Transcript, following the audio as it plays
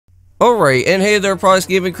Alright, and hey there Prox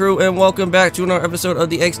Gaming Crew, and welcome back to another episode of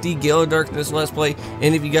the XD Gale of Darkness Let's Play.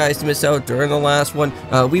 And if you guys missed out during the last one,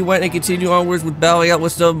 we went and continued onwards with battling out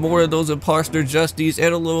with some more of those imposter justies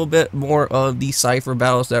and a little bit more of the Cipher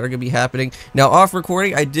battles that are going to be happening. Now, off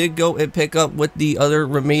recording, I did go and pick up with the other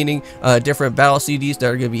remaining different battle CDs that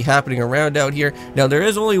are going to be happening around out here. Now, there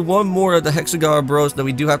is only one more of the Hexagon Bros that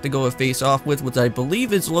we do have to go and face off with, which I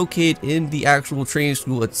believe is located in the actual training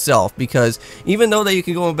school itself, because even though that you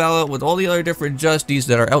can go and battle out with all the other different justies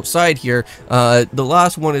that are outside here, the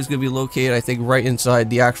last one is going to be located, I think, right inside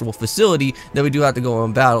the actual facility that we do have to go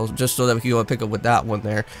on battle, just so that we can go and pick up with that one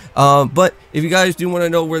there. But if you guys do want to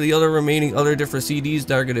know where the remaining different CDs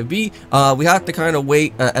that are going to be, we have to kind of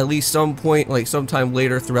wait at least some point, like sometime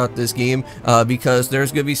later throughout this game, because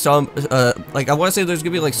there's going to be some, like I want to say there's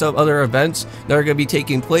going to be like some other events that are going to be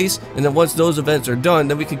taking place, and then once those events are done,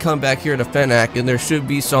 then we can come back here to Phenac, and there should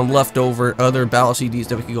be some leftover other battle CDs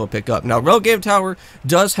that we can go and pick up. Now, Rail Game Tower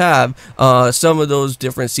does have some of those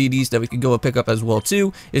different CDs that we can go and pick up as well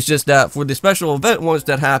too. It's just that for the special event ones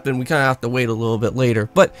that happen, we kind of have to wait a little bit later.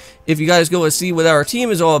 But if you guys go and see what our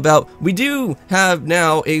team is all about, we do have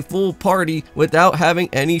now a full party without having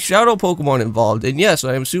any shadow Pokemon involved. And yes,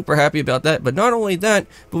 I am super happy about that. But not only that,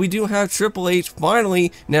 but we do have Triple H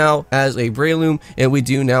finally now as a Breloom, and we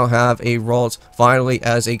do now have a Ralts finally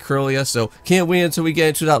as a Kirlia. So can't wait until we get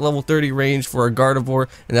into that level 30 range for a Gardevoir,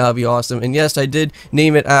 and that'll be awesome. And yes, I did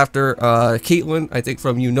name it after Caitlin, I think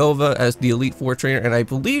from Unova, as the Elite Four trainer, and I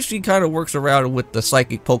believe she kind of works around with the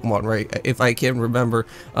psychic Pokemon, right? If I can remember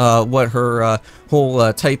what her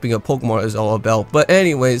whole typing of Pokemon is all about. But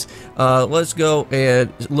anyways, let's go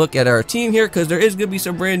and look at our team here, because there is going to be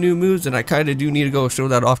some brand new moves, and I kind of do need to go show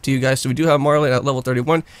that off to you guys. So we do have Marlin at level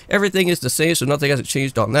 31. Everything is the same, so nothing hasn't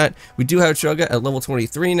changed on that. We do have Chugga at level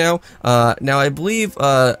 23 now. Now I believe,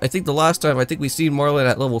 I think the last time, I think we seen Marlin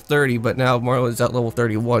at level 30, but now Marlin's at level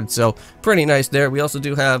 31, so pretty nice there. We also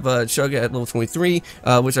do have Chugga at level 23,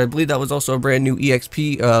 which I believe that was also a brand new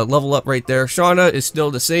EXP level up right there. Shauna is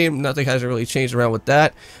still the same. Nothing hasn't really changed around with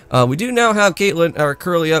that. We do now have Caitlin, our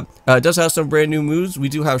Kirlia, does have some brand new moves. We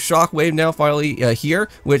do have Shockwave now finally here,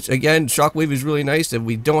 which again, Shockwave is really nice, and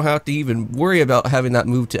we don't have to even worry about having that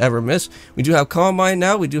move to ever miss. We do have Combine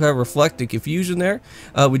now. We do have Reflect and Confusion there.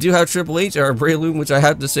 We do have Triple H, our Breloom, which I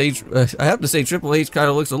have to say Triple H kind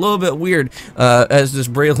of looks a little bit weird as this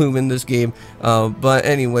Breloom in this game, but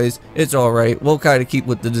anyways, it's alright. We'll kind of keep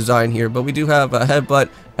with the design here. But we do have a Headbutt,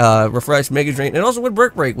 Refresh, Mega Drain, and also with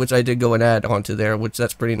Brick Break, which I did go and add onto there, which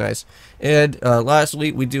that's pretty nice. And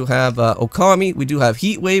lastly, we do have Okami. We do have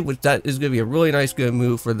Heat Wave, which that is going to be a really nice good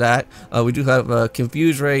move for that. We do have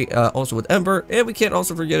Confuse Ray also with Ember, and we can't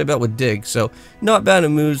also forget about with Dig. So not bad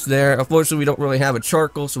of moves there. Unfortunately, we don't really have a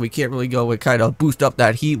Charcoal, so we can't really go and kind of boost up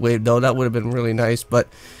that Heat Wave, though. That would have been really nice, but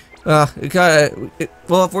well,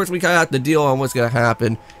 unfortunately, we kind of have to deal on what's going to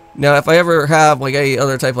happen. Now, if I ever have like any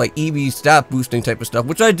other type like EV stat boosting type of stuff,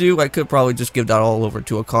 which I do, I could probably just give that all over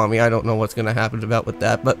to Okami. I don't know what's going to happen about with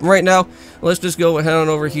that. But right now, let's just go and head on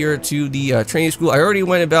over here to the training school. I already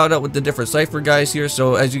went about it with the different Cipher guys here,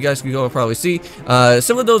 so as you guys can go and probably see,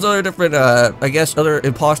 some of those other different, I guess, other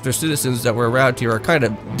imposter citizens that were around here are kind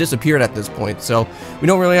of disappeared at this point. So we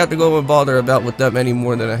don't really have to go and bother about with them any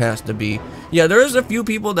more than it has to be. Yeah, there is a few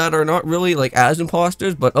people that are not really like as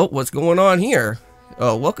imposters, but oh, what's going on here?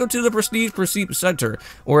 Oh, welcome to the Prestige Pursuit Center,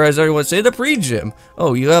 or as everyone say, the pre-gym.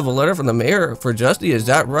 Oh, you have a letter from the mayor for Justy, is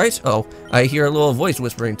that right? Oh, I hear a little voice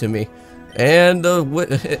whispering to me. And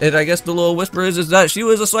I guess the little whisper is that she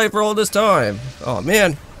was a Cipher all this time. Oh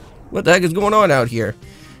man, what the heck is going on out here?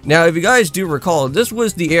 Now, if you guys do recall, this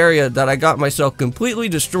was the area that I got myself completely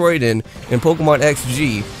destroyed in Pokemon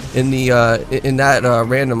XG, in that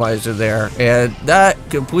randomizer there, and that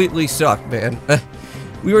completely sucked, man.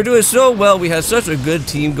 We were doing so well, we had such a good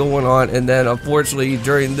team going on, and then unfortunately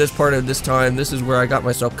during this part of this time, this is where I got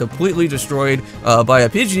myself completely destroyed by a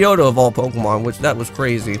Pidgeotto of all Pokemon, which that was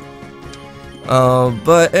crazy.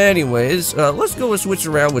 But anyways, let's go and switch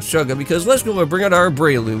around with Chugga, because let's go and bring out our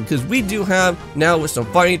Breloom, because we do have now with some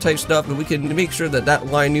fighting type stuff, and we can make sure that that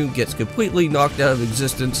Lineu gets completely knocked out of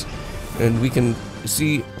existence, and we can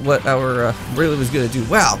see what our Breloom is going to do.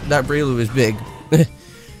 Wow, that Breloom is big.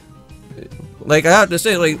 Like, I have to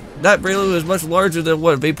say, like, that Breloom is much larger than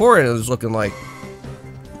what Vaporeon is looking like.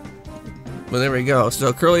 But there we go.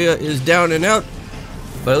 So, Kirlia is down and out.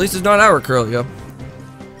 But at least it's not our Kirlia.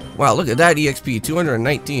 Wow, look at that EXP,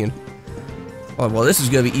 219. Oh, well, this is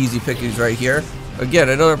going to be easy pickings right here. Again,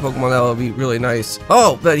 another Pokemon that will be really nice.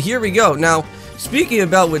 Oh, but here we go. Now, speaking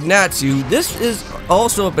about with Natsu, this is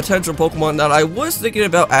also a potential Pokemon that I was thinking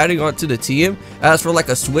about adding onto the team. As for, like,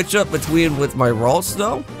 a switch-up between with my Ralts,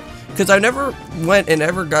 though. because I never went and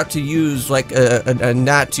ever got to use like a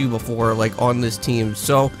Nat 2 before, like on this team.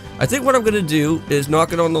 So I think what I'm gonna do is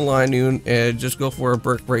knock it on the line noon and just go for a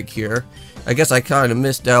brick break here. I guess I kind of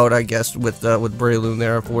missed out, I guess, with Breloom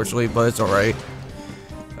there, unfortunately, but it's all right.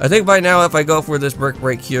 I think by now, if I go for this brick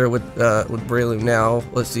break here with Breloom now,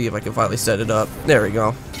 let's see if I can finally set it up. There we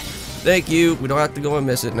go. Thank you. We don't have to go and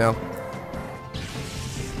miss it now.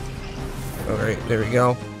 All right, there we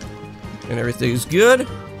go. And everything's good.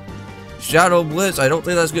 Shadow Blitz. I don't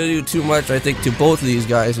think that's going to do too much, I think, to both of these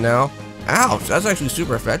guys now. Ouch, that's actually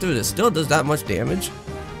super effective. It still does that much damage.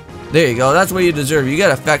 There you go. That's what you deserve. You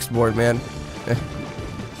got effects board, man.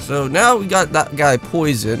 So now we got that guy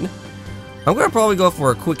poisoned. I'm going to probably go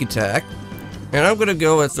for a quick attack. And I'm going to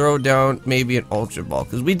go and throw down maybe an Ultra Ball.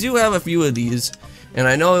 Because we do have a few of these. And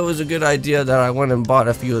I know it was a good idea that I went and bought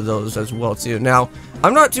a few of those as well, too. Now,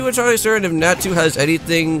 I'm not too entirely certain if Nat 2 has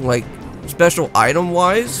anything, like, special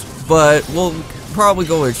item-wise. But we'll probably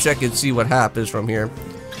go and check and see what happens from here.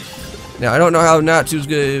 Now, I don't know how Nat 2 is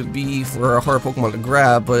going to be for a hard Pokemon to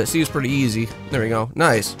grab, but it seems pretty easy. There we go.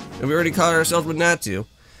 Nice. And we already caught ourselves with Nat 2.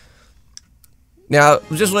 Now,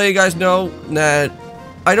 just let you guys know that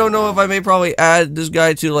I don't know if I may probably add this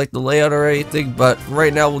guy to like the layout or anything, but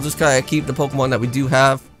right now we'll just kind of keep the Pokemon that we do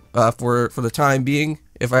have for the time being,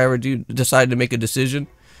 if I ever do decide to make a decision.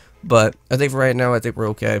 But I think for right now, I think we're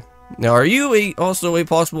okay. Now, are you also a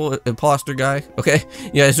possible imposter guy? Okay,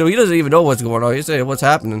 yeah, so he doesn't even know what's going on. He's saying, what's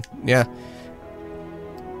happening? Yeah.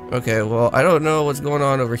 Okay, well, I don't know what's going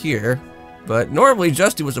on over here, but normally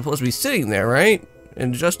Justy was supposed to be sitting there, right?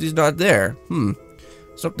 And Justy's not there.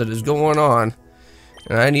 Something is going on.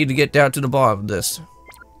 And I need to get down to the bottom of this.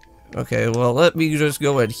 Okay, well, let me just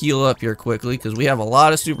go and heal up here quickly, because we have a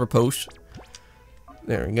lot of super posts.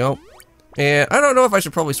 There we go. And I don't know if I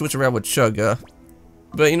should probably switch around with Chugga.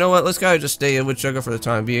 But you know what, let's kind of just stay in with Chugga for the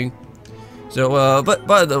time being. So, but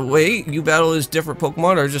by the way, you battle as different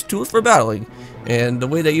Pokemon are just tools for battling. And the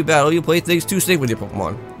way that you battle, you play things to stay with your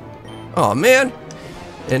Pokemon. Oh man!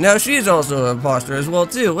 And now she's also an imposter as well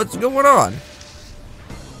too. What's going on?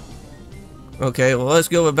 Okay, well let's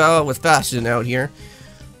go about with Fashion out here.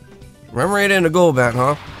 Run right into Golbat,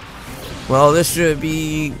 huh? Well, this should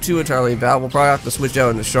be too entirely bad. We'll probably have to switch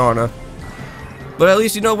out into Shauna. But at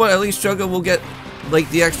least, you know what? At least Chugga will get like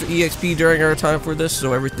the extra EXP during our time for this,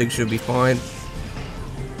 so everything should be fine.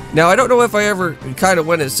 Now, I don't know if I ever kind of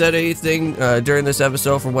went and said anything during this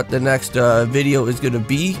episode for what the next video is going to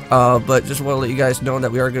be, but just want to let you guys know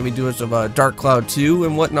that we are going to be doing some Dark Cloud 2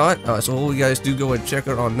 and whatnot, so all you guys do go and check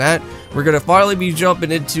out on that. We're going to finally be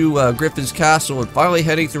jumping into Griffin's Castle and finally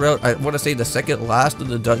heading throughout, I want to say, the second last of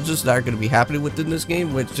the dungeons that are going to be happening within this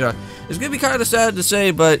game, which is going to be kind of sad to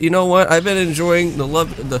say, but you know what? I've been enjoying the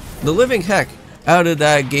living heck out of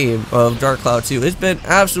that game of Dark Cloud 2. It's been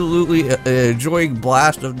absolutely enjoying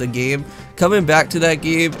blast of the game, coming back to that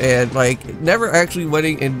game, and like never actually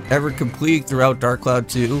winning and ever completing throughout Dark Cloud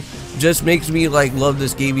 2 just makes me like love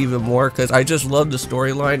this game even more, because I just love the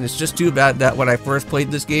storyline. It's just too bad that when I first played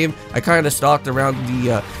this game, I kind of stalked around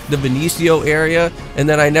the Benicio area, and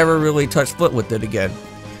then I never really touched foot with it again.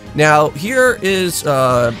 Now here is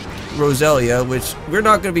Roselia, which we're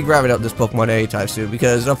not going to be grabbing out this Pokemon anytime soon,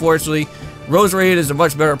 because unfortunately Roserade is a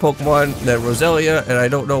much better Pokemon than Roselia, and I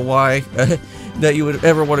don't know why that you would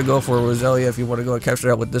ever want to go for Roselia if you want to go and capture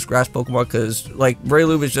it out with this grass Pokemon, because like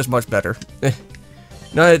Breloom is just much better.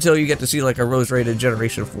 Not until you get to see like a Roserade in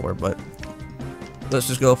Generation 4, but let's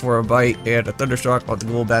just go for a bite and a Thundershock on the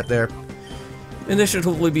Golbat there. And this should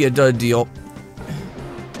hopefully be a done deal.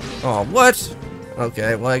 Oh, what?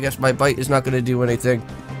 Okay, well I guess my bite is not going to do anything.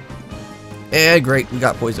 And great, we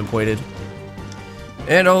got poison pointed.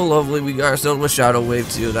 And oh lovely, we got ourselves with Shadow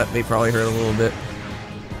Wave too. That may probably hurt a little bit.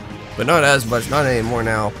 But not as much, not anymore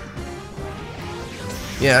now.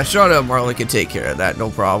 Yeah, Shadow and Marlin can take care of that, no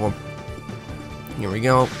problem. Here we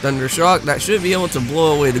go, Thundershock. That should be able to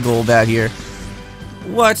blow away the Golbat here.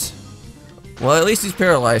 What? Well, at least he's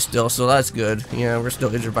paralyzed still, so that's good. Yeah, we're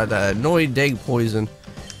still injured by that annoying dang poison.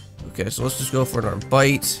 Okay, so let's just go for another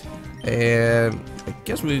bite. And I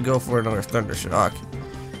guess we could go for another Thundershock.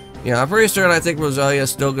 Yeah, I'm pretty certain I think Roselia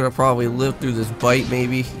is still gonna probably live through this bite,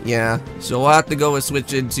 maybe. Yeah, so we'll have to go and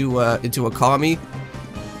switch into a Kami,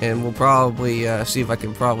 and we'll probably see if I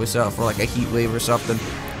can probably set up for like a Heat Wave or something.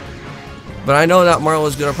 But I know that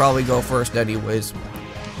Marla's gonna probably go first, anyways.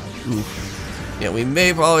 Ooh. Yeah, we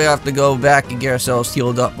may probably have to go back and get ourselves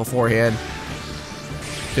healed up beforehand.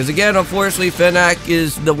 Because again, unfortunately, Phenac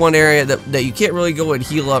is the one area that you can't really go and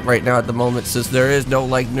heal up right now at the moment, since there is no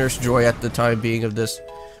like Nurse Joy at the time being of this.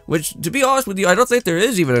 Which, to be honest with you, I don't think there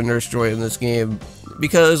is even a Nurse Joy in this game.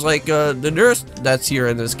 because like the nurse that's here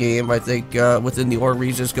in this game, I think within the ore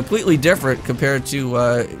region is completely different compared to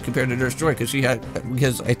Nurse Joy,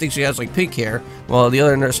 because I think she has like pink hair, while the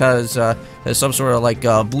other nurse has some sort of like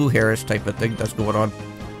blue hairish type of thing that's going on.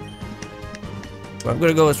 I'm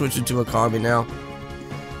gonna go and switch into a combi now.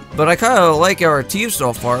 But I kind of like our team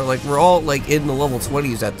so far. Like, we're all like in the level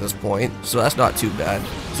 20s at this point, so that's not too bad.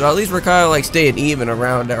 So at least we're kind of like staying even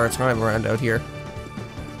around our time around out here.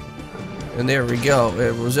 And there we go.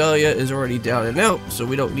 And Roselia is already down and out, so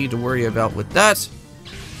we don't need to worry about with that.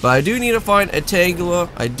 But I do need to find a Tangela,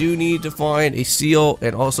 I do need to find a Seal,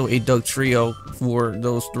 and also a Dugtrio for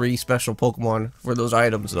those 3 special Pokemon for those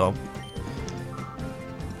items though.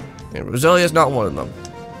 And Roselia is not one of them.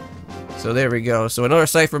 So there we go. So another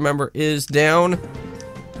Cipher member is down.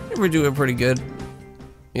 And we're doing pretty good.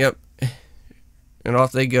 Yep. And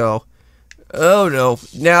off they go. Oh no.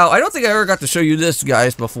 Now, I don't think I ever got to show you this,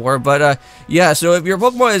 guys, before. But, yeah, so if your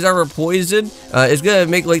Pokemon is ever poisoned, it's going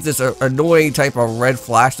to make, like, this annoying type of red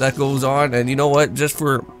flash that goes on. And you know what? Just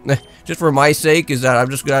for my sake, is that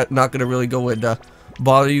I'm just not going to really go and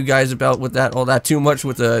bother you guys about with that all that too much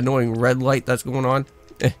with the annoying red light that's going on.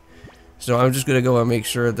 So I'm just gonna go and make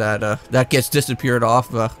sure that that gets disappeared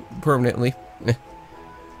off permanently.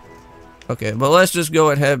 Okay, but let's just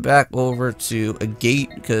go and head back over to a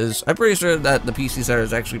gate, because I'm pretty sure that the PC center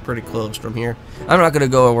is actually pretty close from here. I'm not gonna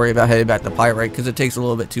go and worry about heading back to Pyrite because it takes a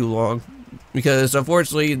little bit too long. Because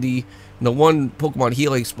unfortunately, the one Pokemon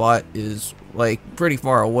healing spot is like pretty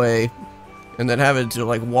far away, and then having to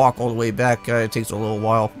like walk all the way back kind of takes a little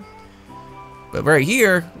while. But right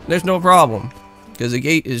here, there's no problem. Because the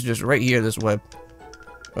gate is just right here this way.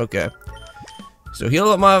 Okay. So heal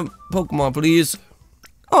up my Pokemon, please.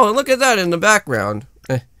 Oh, and look at that in the background.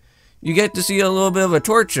 You get to see a little bit of a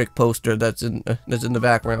Torchic poster that's in the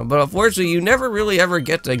background. But unfortunately, you never really ever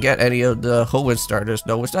get to get any of the Hoenn starters,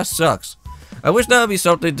 though, which that sucks. I wish that would be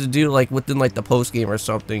something to do like within like the post game or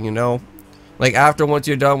something, you know? Like after once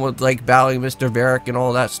you're done with like battling Mr. Varric and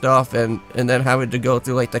all that stuff, and then having to go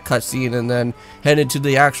through like the cutscene and then head into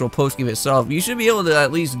the actual post game itself, you should be able to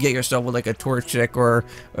at least get yourself with like a Torchic or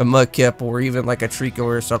a Mudkip or even like a Trico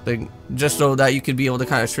or something, just so that you could be able to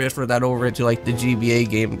kind of transfer that over into like the GBA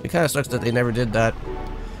game. It kind of sucks that they never did that.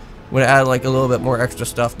 Would add like a little bit more extra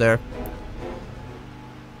stuff there.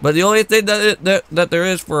 But the only thing that there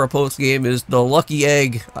is for a post game is the Lucky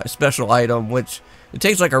Egg special item, which it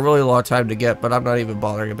takes like a really long time to get, but I'm not even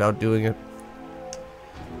bothering about doing it.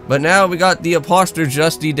 But now we got the imposter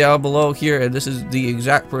Justy down below here, and this is the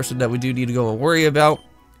exact person that we do need to go and worry about.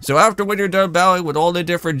 So after when you're done battling with all the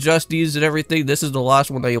different Justies and everything, this is the last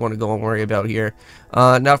one that you want to go and worry about here.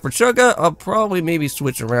 Now for Chugga, I'll probably maybe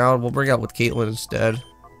switch around. We'll bring out with Caitlyn instead.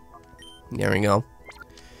 There we go.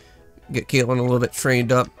 Get Caitlyn a little bit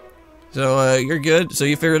trained up. So, you're good. So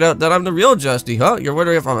you figured out that I'm the real Justy, huh? You're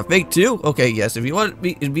wondering if I'm a fake too? Okay, yes. If you want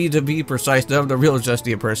me to be precise, then I'm the real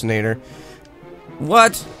Justy impersonator.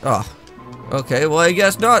 What? Oh. Okay, well I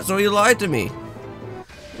guess not, so you lied to me.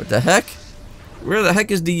 What the heck? Where the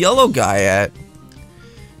heck is the yellow guy at?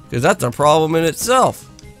 Because that's a problem in itself.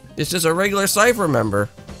 It's just a regular Cipher member.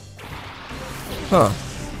 Huh.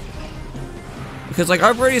 Because, like,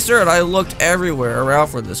 I'm pretty certain I looked everywhere around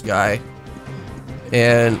for this guy.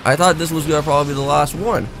 And I thought this was gonna probably be the last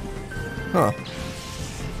one. Huh.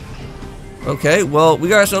 Okay, well, we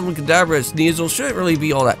got ourselves with Kadabra and Sneasel. Shouldn't really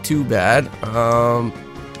be all that too bad. Got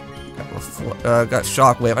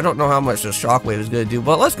Shockwave. I don't know how much the Shockwave is gonna do,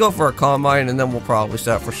 but let's go for a Combine and then we'll probably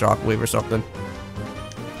set for Shockwave or something.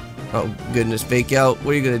 Oh, goodness, fake out.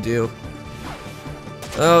 What are you gonna do?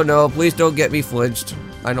 Oh no, please don't get me flinched.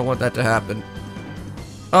 I don't want that to happen.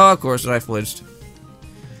 Oh, of course, I flinched.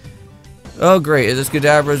 Oh great, this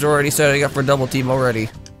Kadabra's already setting up for double team already.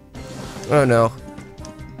 Oh no.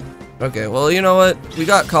 Okay, well you know what? We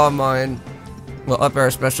got Combine. We'll up our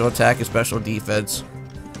special attack and special defense.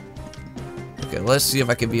 Okay, let's see if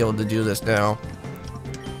I can be able to do this now.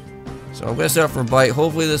 So I'm gonna set up for Bite.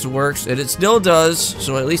 Hopefully this works, and it still does.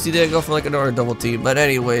 So at least he didn't go for like another double team. But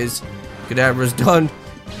anyways, Kadabra's done.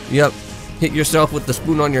 Yep, hit yourself with the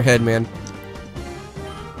spoon on your head, man.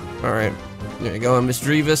 All right, there you go,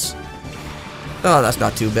 Misdreavus. Oh, that's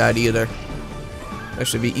not too bad either. That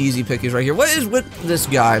should be easy pickings right here. What is with this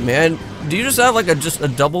guy, man? Do you just have like just a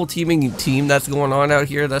double teaming team that's going on out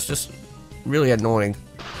here? That's just really annoying.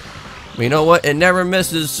 But you know what? It never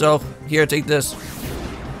misses, so here, take this.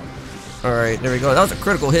 Alright, there we go. That was a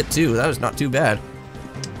critical hit too. That was not too bad.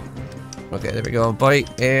 Okay, there we go.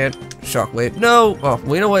 Bite and Shockwave. No! Oh,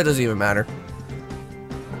 well, you know what? It doesn't even matter.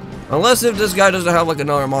 Unless if this guy doesn't have like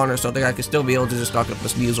another Mon or something, I could still be able to just knock up the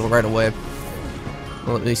Sneasel right away.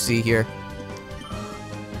 Well, let me see here.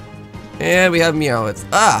 And we have Meowth.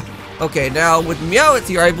 Ah! Okay, now with Meowth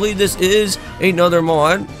here, I believe this is another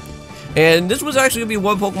Mon. And this was actually going to be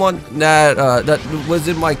one Pokemon that that was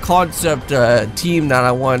in my concept team that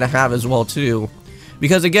I wanted to have as well too.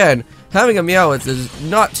 Because again, having a Meowth is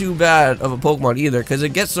not too bad of a Pokemon either, because it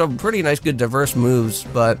gets some pretty nice, good, diverse moves.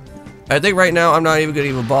 But I think right now I'm not even going to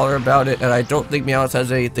even bother about it, and I don't think Meowth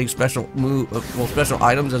has anything special special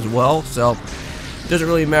items as well. So it doesn't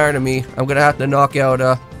really matter to me. I'm gonna have to knock out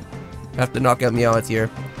Meowth here.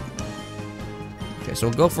 Okay, so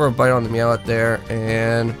we'll go for a bite on the Meowth there,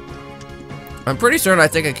 and I'm pretty certain I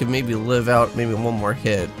think I could maybe live out maybe one more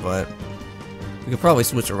hit, but we could probably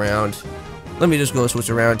switch around. Let me just go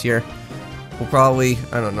switch around here. We'll probably,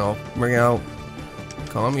 I don't know, bring out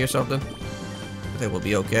Kami or something. I think we'll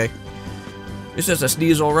be okay. It's just a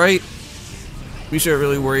Sneasel, right? We shouldn't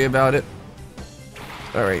really worry about it.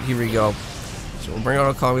 Alright, here we go. So we'll bring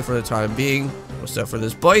out a Kami for the time being. We'll set for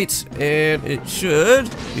this bite, and it should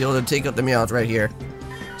be able to take up the Meowth right here.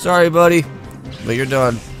 Sorry, buddy, but you're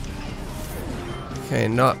done. Okay,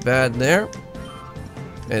 not bad there.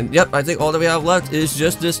 And yep, I think all that we have left is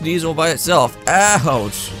just this Sneasel by itself.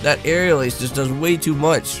 Ouch! That Aerial Ace just does way too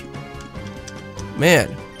much.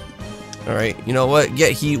 Man. Alright, you know what?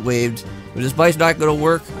 Get Heat Waved. If this bite's not gonna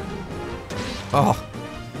work. Oh.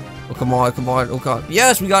 Oh, come on, come on, oh, come on.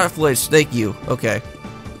 Yes, we got it flinched. Thank you. Okay.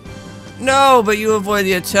 No, but you avoid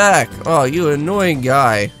the attack. Oh, you annoying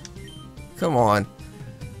guy. Come on.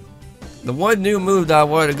 The one new move that I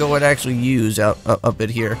wanted to go and actually use up in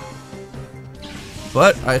here.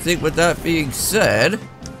 But I think with that being said,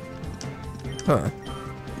 I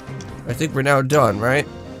think we're now done, right?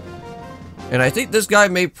 And I think this guy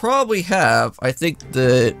may probably have, I think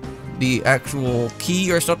the actual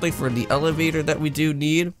key or something for the elevator that we do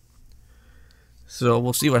need. So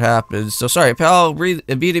we'll see what happens. So sorry, pal.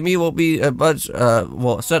 Beating me will be a bunch.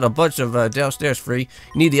 Well, set a bunch of downstairs free.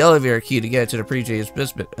 You need the elevator key to get to the pre-J's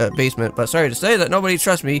basement. But sorry to say that nobody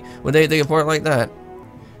trusts me with anything important like that.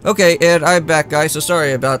 Okay, and I'm back, guys, so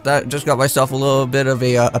sorry about that. Just got myself a little bit of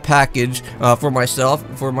a package for myself,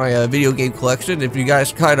 for my video game collection. If you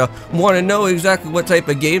guys kind of want to know exactly what type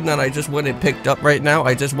of game that I just went and picked up right now,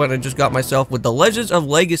 I just went and just got myself with the Legends of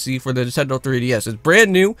Legacy for the Nintendo 3DS. It's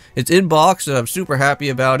brand new, it's in box, and I'm super happy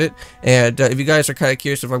about it. And if you guys are kind of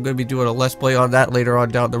curious if I'm going to be doing a Let's Play on that later on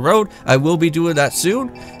down the road, I will be doing that soon.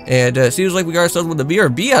 And it seems like we got ourselves with the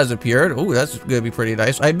BRB has appeared. Oh, that's going to be pretty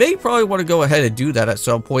nice. I may probably want to go ahead and do that at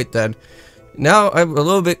some point then. Now I'm a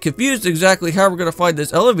little bit confused exactly how we're going to find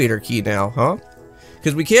this elevator key now, huh?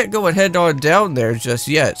 Because we can't go and head on down there just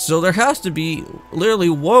yet. So there has to be literally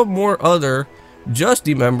one more other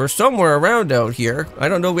Justy member somewhere around out here. I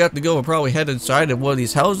don't know, we have to go and probably head inside of one of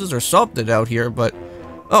these houses or something out here, but...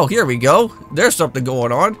 Oh, here we go. There's something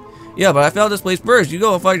going on. Yeah, but I found this place first. You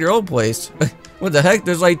go and find your own place. What the heck?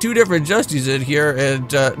 There's like two different Justies in here,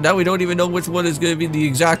 and now we don't even know which one is going to be the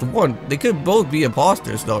exact one. They could both be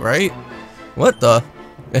imposters, though, right? What the?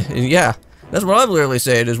 Yeah, that's what I'm literally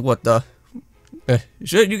saying is what the?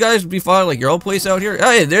 Shouldn't you guys be finding like your own place out here?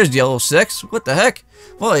 Hey, there's Yellow 6. What the heck?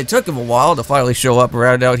 Well, it took him a while to finally show up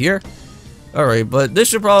around out here. Alright, but this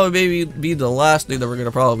should probably maybe be the last thing that we're going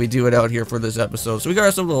to probably do it out here for this episode. So we got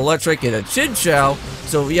ourselves an electric and a Chinchou.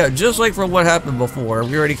 So yeah, just like from what happened before,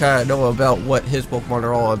 we already kind of know about what his Pokemon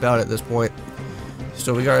are all about at this point.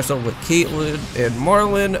 So we got ourselves with Caitlyn and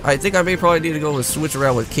Marlin. I think I may probably need to go and switch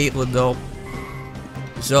around with Caitlyn though.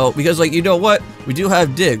 So, because like, you know what? We do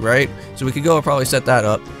have Dig, right? So we could go and probably set that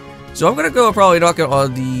up. So I'm going to go and probably knock out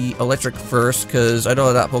on the electric first, because I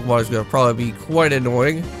know that Pokemon is going to probably be quite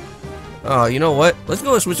annoying. You know what? Let's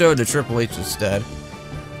go and switch over to Triple H instead.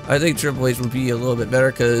 I think Triple H would be a little bit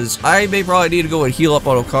better because I may probably need to go and heal up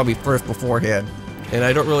on Okami first beforehand. And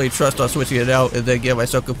I don't really trust on switching it out and then get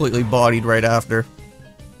myself completely bodied right after.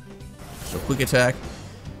 So quick attack.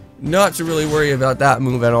 Not to really worry about that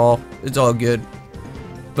move at all. It's all good.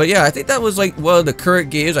 But yeah, I think that was like one of the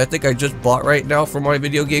current games I think I just bought right now for my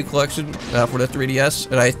video game collection for the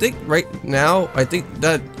 3DS. And I think right now, I think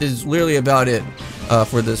that is literally about it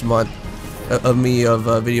for this month. Of me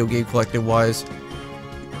video game collecting wise,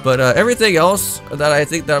 but everything else that I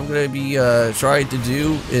think that I'm gonna be trying to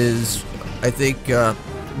do is I think I'm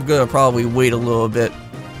gonna probably wait a little bit,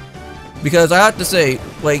 because I have to say,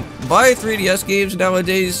 like, buying 3DS games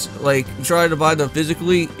nowadays, like trying to buy them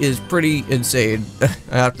physically is pretty insane.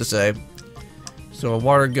 I have to say. So a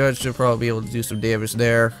water gun should probably be able to do some damage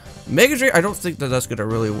there. Mega Drain, I don't think that that's gonna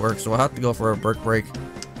really work, so I'll have to go for a Brick Break.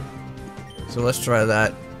 So let's try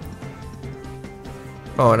that.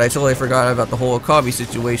 Oh, and I totally forgot about the whole Okami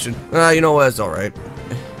situation. You know what? It's alright.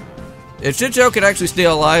 If Shit Show can actually stay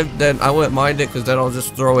alive, then I wouldn't mind it, because then I'll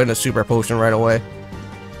just throw in a super potion right away.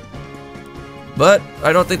 But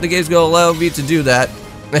I don't think the game's going to allow me to do that.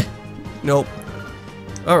 Nope.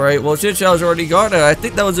 Alright, well, Shit Show's already gone, and I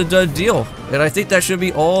think that was a done deal. And I think that should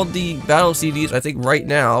be all the battle CDs, I think, right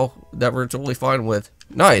now, that we're totally fine with.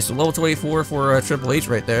 Nice, level 24 for Triple H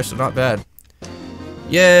right there, so not bad.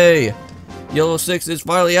 Yay! Yellow 6 is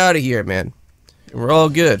finally out of here, man. And we're all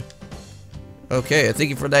good. Okay, thank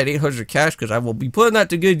you for that 800 cash, because I will be putting that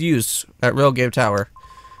to good use at Rail Game Tower.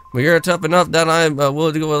 But you're tough enough that I'm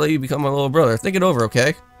willing to go let you become my little brother. Think it over,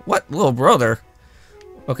 okay? What? Little brother?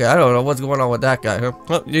 Okay, I don't know what's going on with that guy, huh?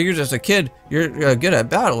 Well, you're just a kid. You're good at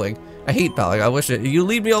battling. I hate battling. I wish you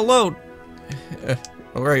leave me alone.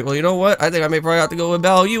 Alright, well, you know what? I think I may probably have to go and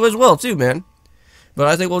battle you as well, too, man. But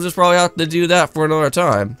I think we'll just probably have to do that for another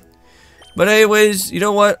time. But anyways, you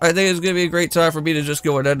know what? I think it's going to be a great time for me to just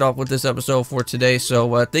go and end off with this episode for today.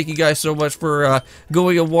 So, thank you guys so much for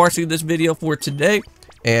going and watching this video for today.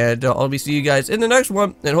 And I'll be seeing you guys in the next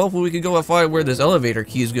one. And hopefully we can go and find where this elevator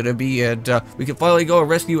key is going to be. And we can finally go and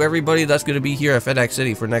rescue everybody that's going to be here at Phenac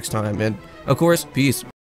City for next time. And, of course, peace.